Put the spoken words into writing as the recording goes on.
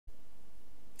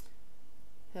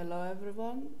Hello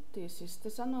everyone, this is the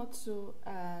Sanotsu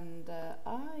and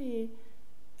I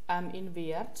am in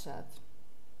VrChat.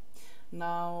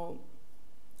 Now,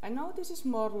 I know this is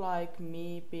more like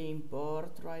me being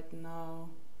bored right now.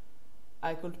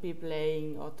 I could be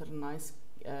playing other nice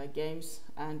games,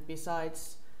 and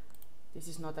besides, this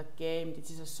is not a game,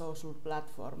 this is a social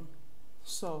platform.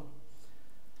 So,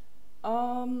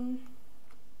 I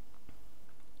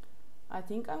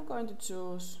think I'm going to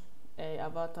choose a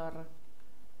avatar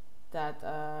that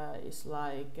is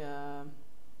like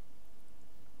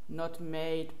not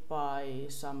made by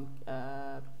some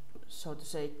so to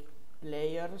say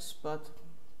players, but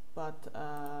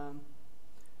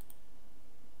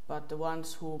the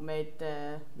ones who made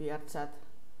the VrChat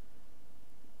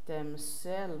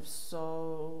themselves.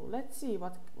 So let's see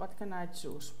what can I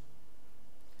choose.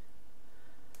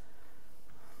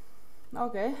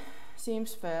 Okay,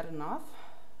 seems fair enough.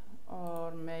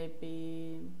 Or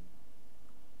maybe,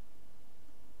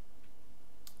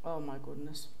 oh my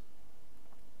goodness,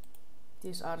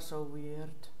 these are so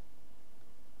weird.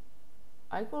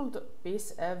 I could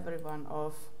piss everyone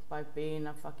off by being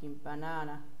a fucking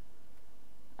banana.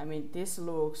 I mean, this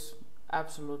looks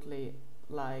absolutely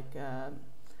like a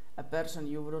person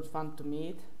you wouldn't want to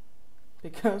meet,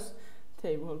 because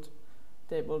they would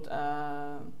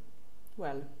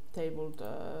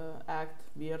act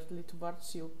weirdly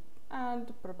towards you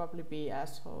and probably be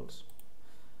assholes.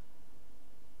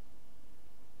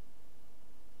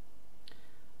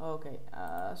 Okay,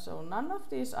 so none of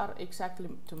these are exactly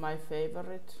to my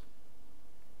favorite,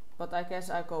 but I guess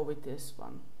I go with this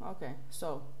one. Okay,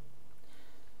 so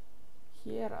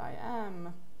here I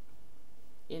am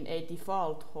in a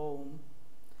default home,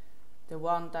 the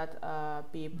one that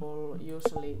people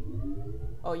usually,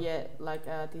 oh yeah, like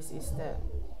this is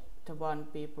the one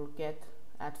people get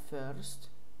at first,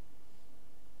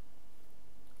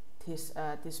 this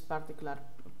particular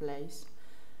place.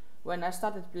 When I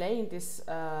started playing this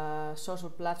social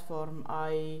platform,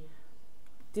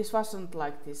 this wasn't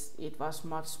like this. It was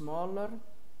much smaller.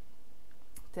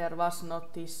 There was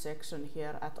not this section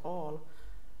here at all.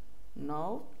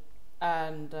 No.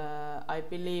 And I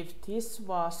believe this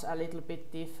was a little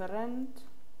bit different.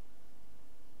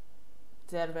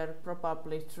 There were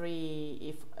probably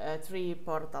three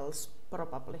portals,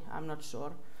 probably, I'm not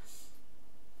sure.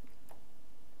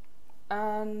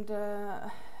 And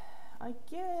I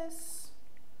guess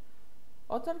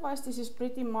otherwise this is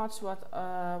pretty much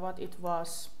what it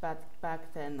was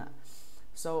back then.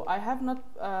 So I have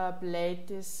not played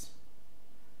this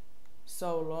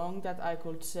so long that I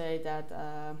could say that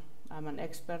I'm an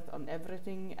expert on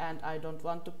everything, and I don't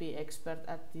want to be expert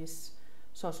at this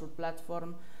social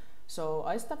platform. So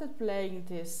I started playing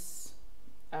this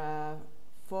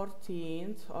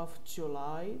 14th of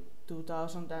July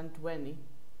 2020.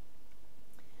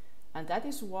 And that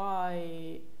is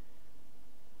why,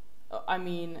 I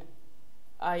mean,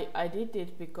 I did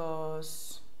it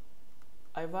because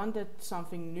I wanted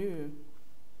something new.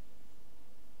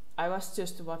 I was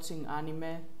just watching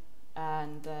anime,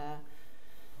 and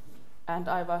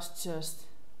I was just,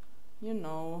 you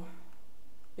know,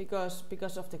 because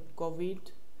of the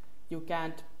COVID, you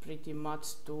can't pretty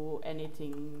much do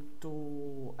anything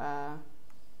too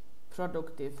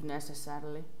productive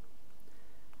necessarily.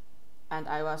 And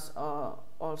I was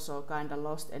also kinda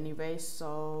lost anyway,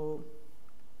 so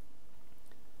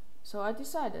I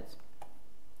decided.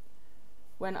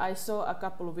 When I saw a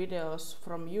couple videos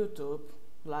from YouTube,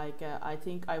 like I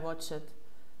think I watched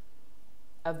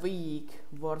a week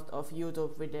worth of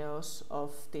YouTube videos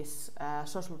of this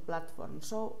social platform.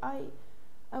 So I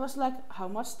was like, how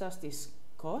much does this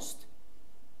cost?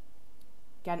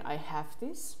 Can I have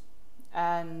this?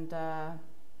 And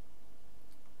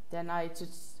then I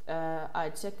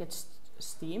checked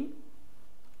Steam,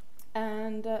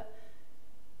 and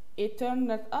it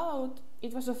turned out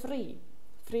it was a free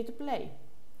to play.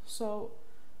 So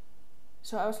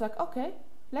I was like, okay,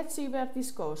 let's see where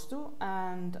this goes to,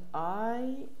 and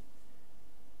I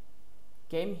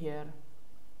came here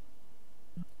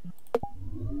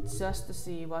just to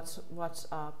see what's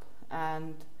up.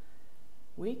 And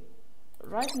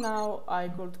right now I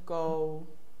could go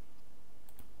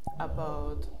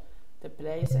about the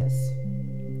places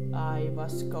I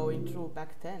was going through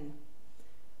back then.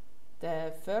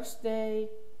 The first day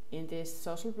in this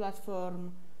social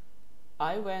platform,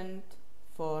 I went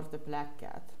for the black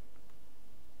cat.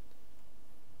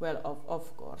 Well,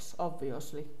 of course,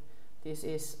 obviously, this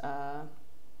is a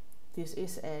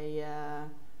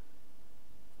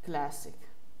classic.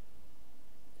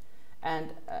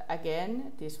 And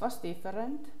again, this was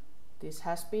different. This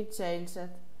has been changed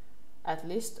at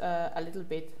least a little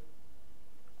bit.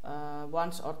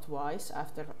 once or twice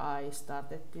after I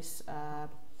started this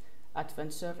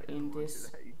adventure in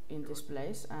this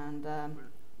place, and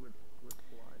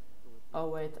oh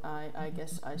wait, I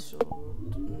guess I should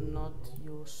not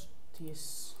use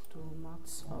this too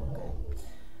much. Okay.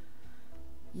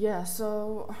 Yeah,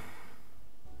 so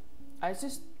I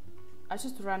just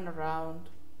ran around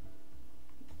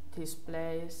this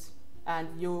place, and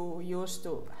you used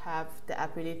to have the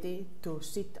ability to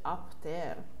sit up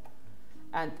there,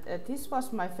 and this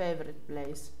was my favorite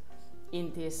place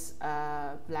in this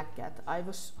Black Cat. I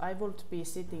would be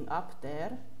sitting up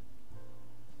there,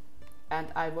 and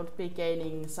I would be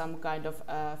gaining some kind of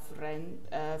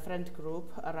friend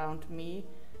group around me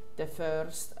the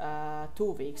first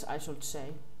 2 weeks, I should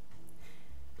say.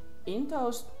 In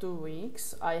those 2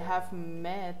 weeks, I have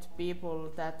met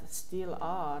people that still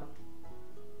are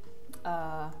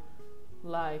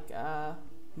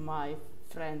my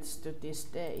friends to this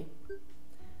day,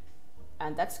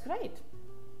 and that's great.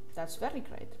 That's very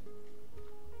great.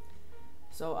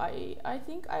 So I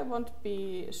think I won't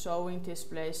be showing this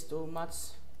place too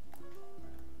much.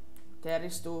 There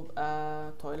is 2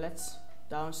 toilets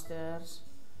downstairs,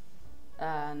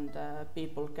 and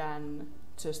people can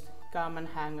just come and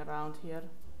hang around here.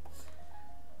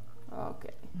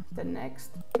 Okay, the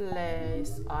next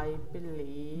place I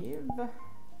believe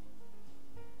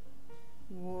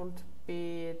would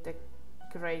be the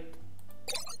Great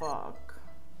Park.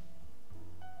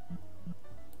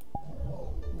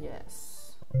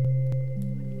 Yes.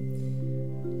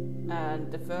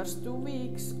 And the first 2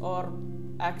 weeks, or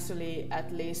actually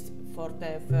at least for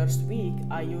the first week,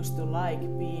 I used to like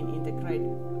being in the Great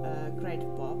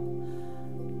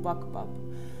Pub,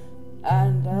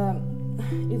 and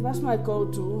it was my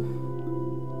go-to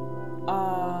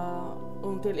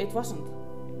until it wasn't.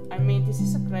 I mean, this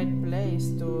is a great place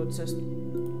to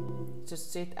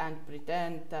just sit and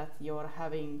pretend that you're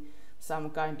having some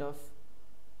kind of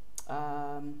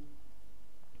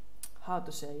how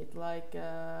to say it, like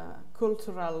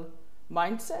cultural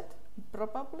mindset,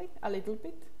 probably a little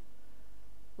bit.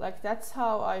 Like that's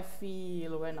how I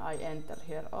feel when I enter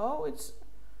here. Oh,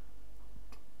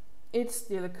 it's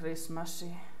still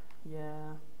Christmassy,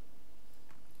 yeah.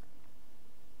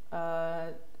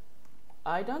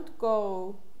 I don't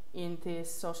go in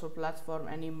this social platform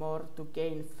anymore to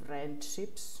gain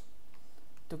friendships,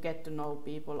 to get to know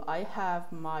people. I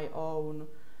have my own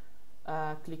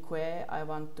clique I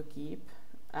want to keep,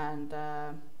 and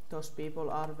those people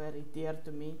are very dear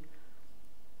to me.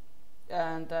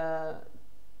 And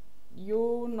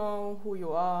you know who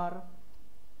you are,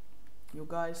 you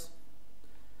guys.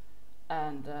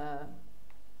 And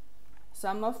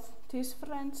some of these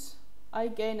friends I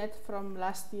gained from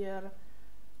last year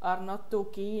are not too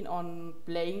keen on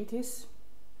playing this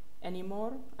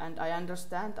anymore, and I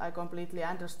understand, I completely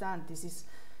understand. This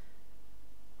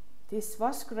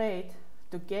was great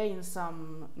to gain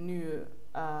some new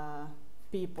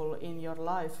people in your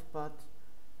life, but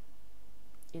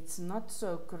it's not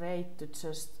so great to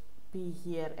just be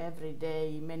here every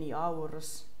day, many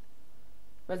hours.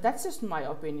 Well, that's just my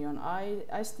opinion.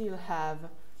 I still have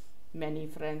many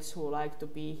friends who like to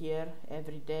be here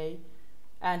every day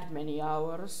and many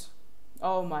hours.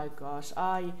 Oh my gosh,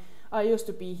 I used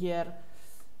to be here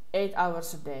 8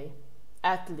 hours a day,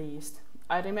 at least.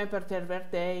 I remember there were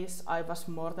days I was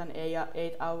more than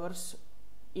 8 hours.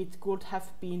 It could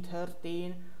have been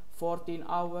 13, 14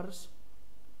 hours,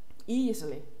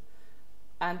 easily.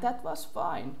 And that was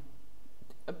fine.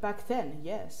 Back then,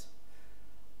 yes.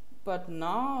 But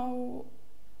now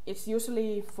it's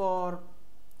usually for,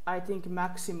 I think,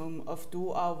 maximum of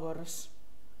 2 hours,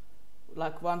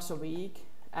 like once a week.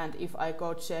 And if I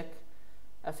go check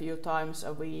a few times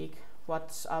a week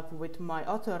what's up with my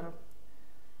other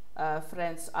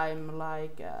friends, I'm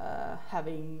like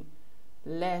having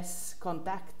less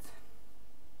contact.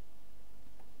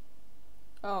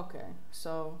 Okay,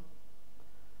 so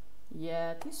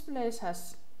yeah, this place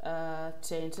has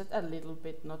changed a little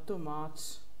bit, not too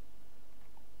much.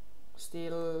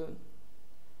 Still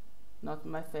not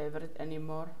my favorite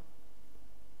anymore.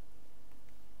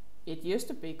 It used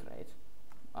to be great.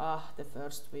 The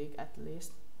first week at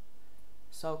least.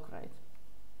 So great.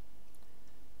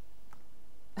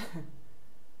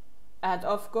 And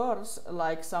of course,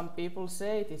 like some people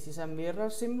say, this is a mirror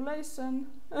simulation.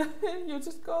 You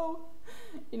just go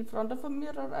in front of a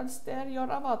mirror and stare your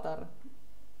avatar.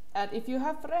 And if you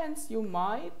have friends, you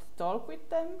might talk with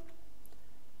them,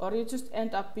 or you just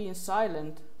end up being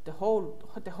silent, the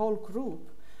whole group,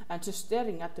 and just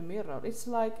staring at the mirror. It's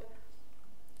like,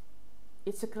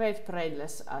 it's a great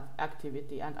brainless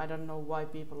activity, and I don't know why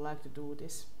people like to do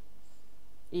this.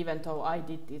 even though I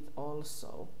did it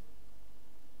also.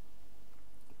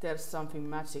 There's something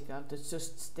magical to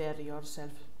just stare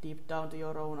yourself deep down to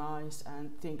your own eyes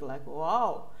and think like,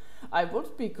 wow, I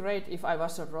would be great if I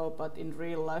was a robot in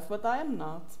real life, but I am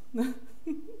not.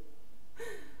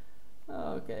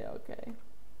 Okay.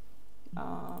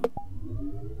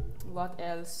 What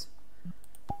else?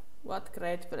 What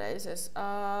great places?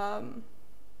 I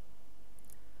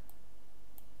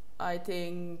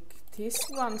think this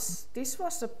was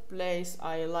a place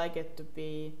I liked to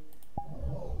be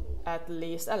at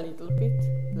least a little bit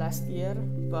last year,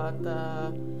 but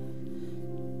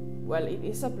well, it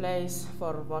is a place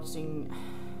for watching,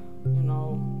 you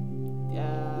know,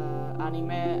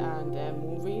 anime and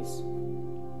movies.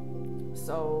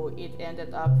 So it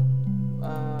ended up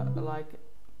like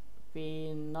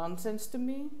being nonsense to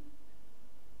me,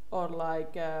 or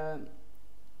like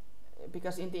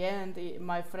because in the end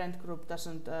my friend group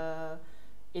doesn't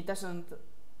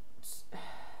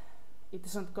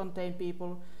contain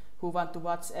people who want to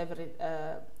watch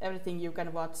everything you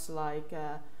can watch, like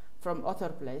from other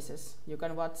places. You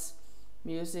can watch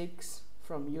musics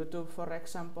from YouTube, for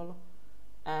example,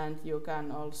 and you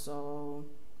can also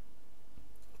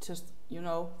just, you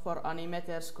know, for anime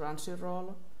there's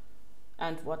Crunchyroll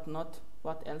and whatnot,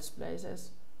 what else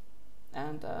places.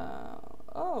 And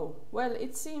oh, well,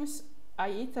 it seems I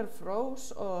either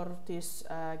froze or this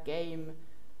game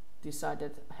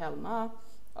decided, hell nah.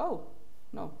 Oh,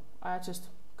 no, I just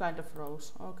kind of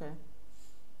froze. Okay.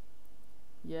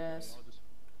 Yes.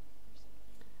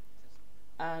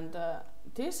 And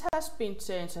this has been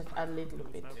changed a little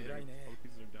bit.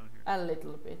 A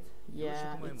little bit.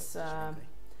 Yeah, it's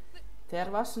there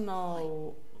was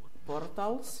no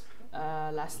portals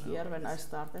last year when I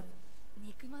started.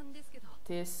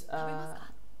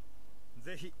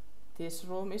 This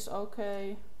room is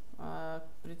okay,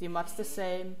 pretty much the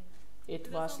same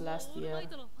it was last year.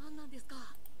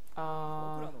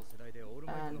 And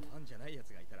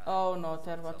oh no,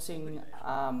 they're watching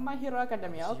My Hero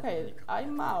Academia. Okay,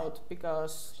 I'm out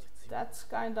because that's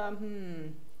kinda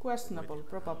questionable,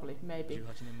 probably, maybe.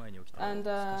 And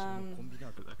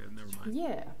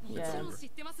yeah,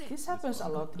 this happens a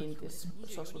lot in this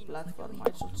social platform,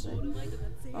 I should say.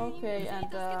 Okay,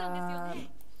 and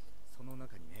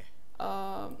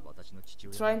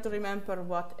trying to remember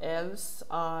what else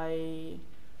I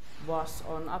was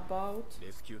on about,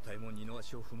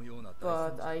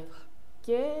 but I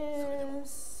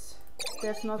guess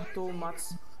there's not too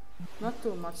much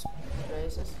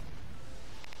places.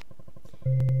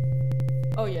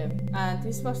 Oh yeah, and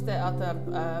this was the other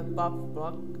pub.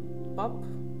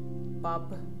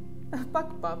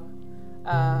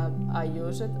 I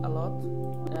use it a lot.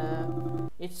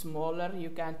 It's smaller,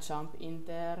 you can jump in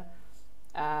there,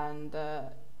 and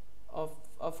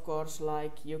of course,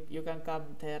 like you can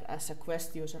come there as a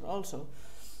Quest user also.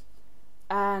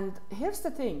 And here's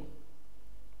the thing,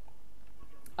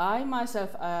 I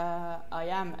myself I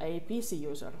am a PC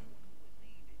user,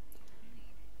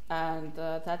 and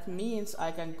that means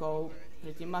I can go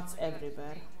pretty much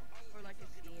everywhere,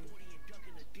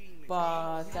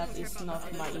 but that is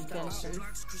not my intention,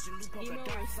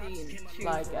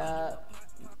 like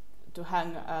to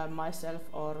hang myself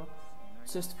or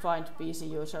just find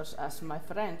PC users as my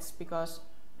friends, because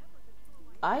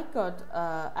I got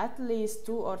at least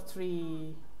 2 or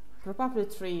 3, probably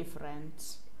 3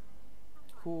 friends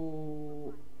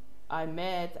who I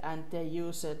met and they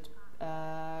used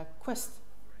Quest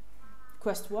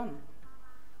 1.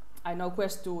 I know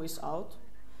Quest 2 is out,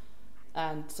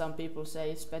 and some people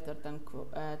say it's better than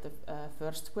the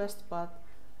first Quest, but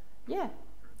yeah.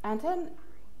 And then,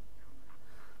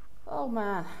 oh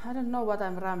man, I don't know what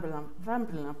I'm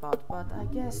rambling about, but I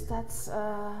guess that's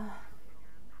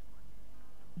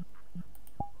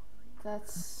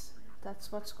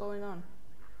what's going on.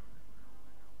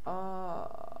 Oh,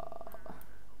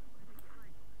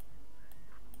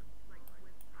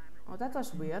 that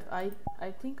was weird. I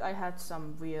think I had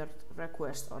some weird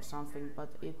request or something, but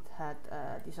it had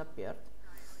disappeared.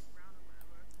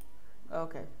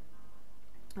 Okay.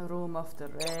 Room of the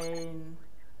Rain.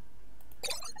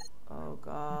 Oh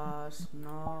gosh,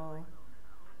 no.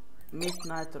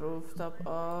 Midnight Rooftop.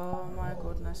 Oh my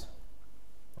goodness.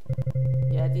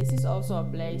 Yeah, this is also a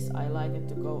place I like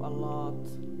to go a lot.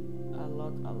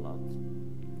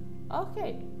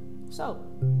 Okay, so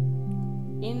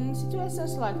in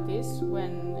situations like this,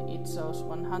 when it shows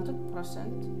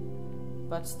 100%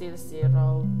 but still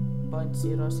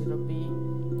 0.00p,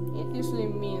 it usually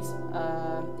means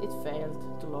it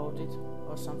failed to load it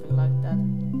or something like that.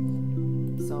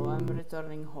 So I'm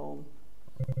returning home.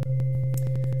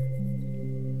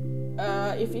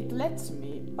 If it lets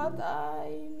me, but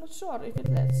I'm not sure if it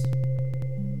lets.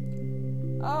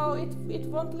 Oh, it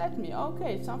won't let me.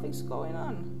 Okay, something's going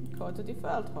on. Go to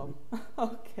default home.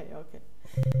 Okay.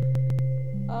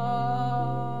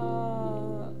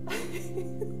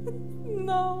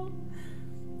 No.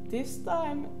 This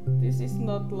time, this is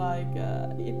not like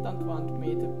it don't want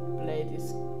me to play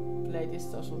this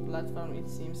social platform. It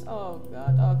seems. Oh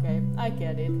God. Okay, I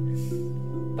get it.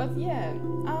 But yeah,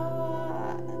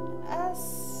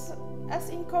 as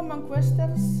in Common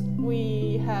Questers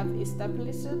we have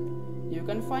established, you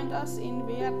can find us in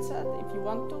VrChat if you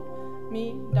want to.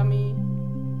 Me, Dami,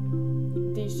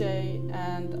 DJ,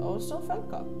 and also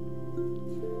Felka.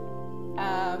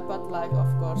 But like, of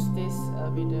course, this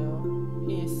video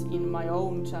is in my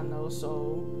own channel,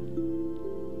 so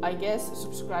I guess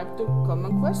subscribe to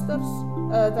Common Questers.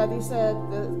 That is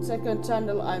the second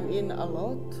channel I'm in a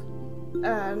lot,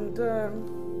 and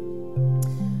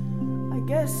I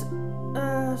guess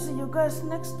see you guys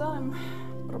next time.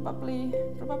 Probably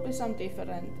some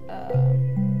different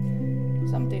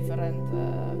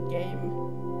game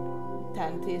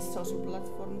than this social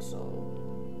platform. So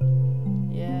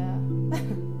yeah.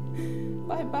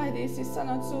 Bye bye. This is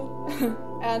Sanatsu,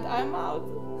 and I'm out.